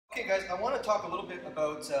Okay guys, I want to talk a little bit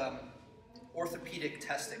about orthopedic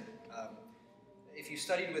testing. If you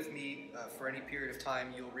studied with me for any period of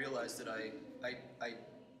time, you'll realize that I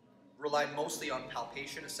rely mostly on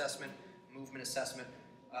palpation assessment, movement assessment.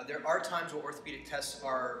 There are times where orthopedic tests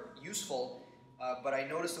are useful, but I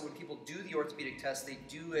notice that when people do the orthopedic test, they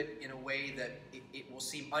do it in a way that it will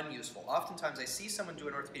seem unuseful. Oftentimes I see someone do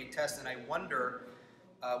an orthopedic test and I wonder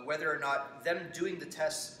whether or not them doing the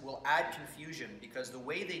test will add confusion, because the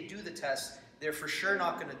way they do the test, they're for sure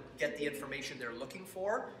not going to get the information they're looking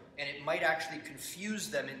for, and it might actually confuse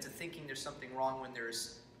them into thinking there's something wrong when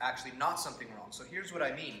there's actually not something wrong. So here's what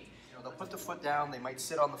I mean. You know, they'll put the foot down, they might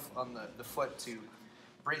sit on the foot to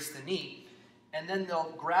brace the knee, and then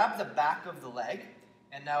they'll grab the back of the leg,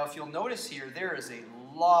 and now if you'll notice here, there is a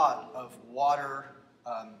lot of water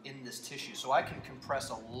in this tissue. So I can compress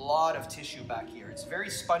a lot of tissue back here. It's very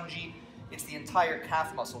spongy. It's the entire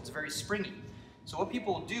calf muscle. It's very springy. So what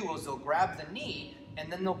people will do is they'll grab the knee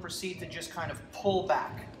and then they'll proceed to just kind of pull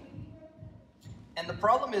back. And the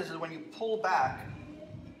problem is that when you pull back,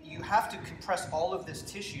 you have to compress all of this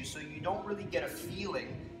tissue, so you don't really get a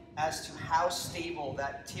feeling as to how stable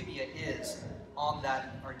that tibia is on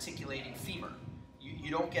that articulating femur. You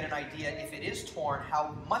don't get an idea if it is torn,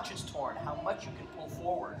 how much is torn, how much you can pull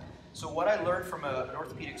forward. So what I learned from an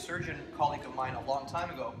orthopedic surgeon colleague of mine a long time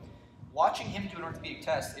ago, watching him do an orthopedic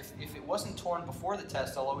test, if it wasn't torn before the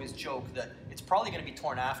test, I'll always joke that it's probably going to be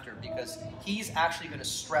torn after, because he's actually going to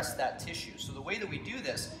stress that tissue. So the way that we do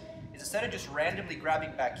this is, instead of just randomly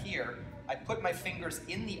grabbing back here, I put my fingers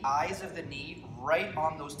in the eyes of the knee, right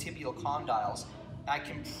on those tibial condyles. I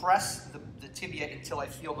compress the tibia until I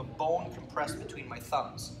feel the bone compressed between my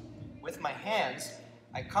thumbs. With my hands,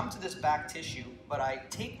 I come to this back tissue, but I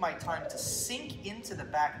take my time to sink into the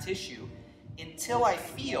back tissue until I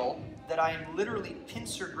feel that I am literally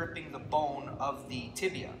pincer gripping the bone of the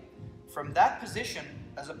tibia. From that position,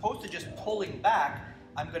 as opposed to just pulling back,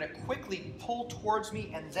 I'm going to quickly pull towards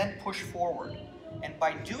me and then push forward. And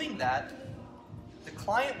by doing that, the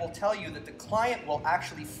client will tell you that the client will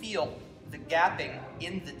actually feel the gapping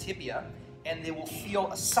in the tibia, and they will feel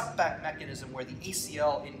a suckback mechanism where the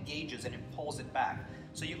ACL engages and it pulls it back.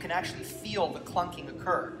 So you can actually feel the clunking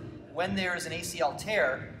occur. When there is an ACL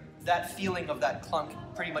tear, that feeling of that clunk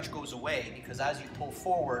pretty much goes away, because as you pull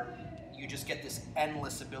forward, you just get this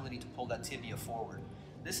endless ability to pull that tibia forward.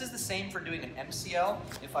 This is the same for doing an MCL.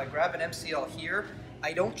 If I grab an MCL here,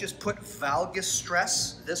 I don't just put valgus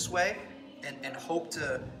stress this way and hope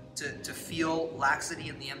to feel laxity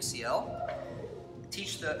in the MCL.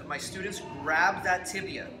 Teach my students, grab that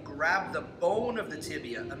tibia, grab the bone of the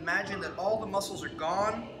tibia. Imagine that all the muscles are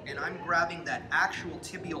gone and I'm grabbing that actual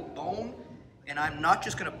tibial bone, and I'm not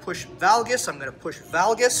just going to push valgus, I'm going to push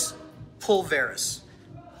valgus, pull varus.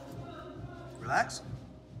 Relax.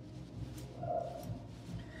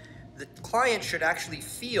 The client should actually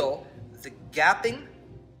feel the gapping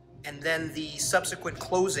and then the subsequent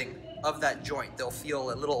closing of that joint. They'll feel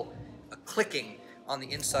a clicking on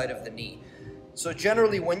the inside of the knee. So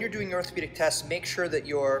generally, when you're doing orthopedic tests, make sure that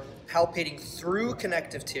you're palpating through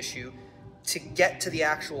connective tissue to get to the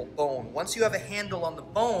actual bone. Once you have a handle on the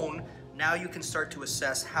bone, now you can start to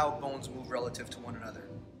assess how bones move relative to one another.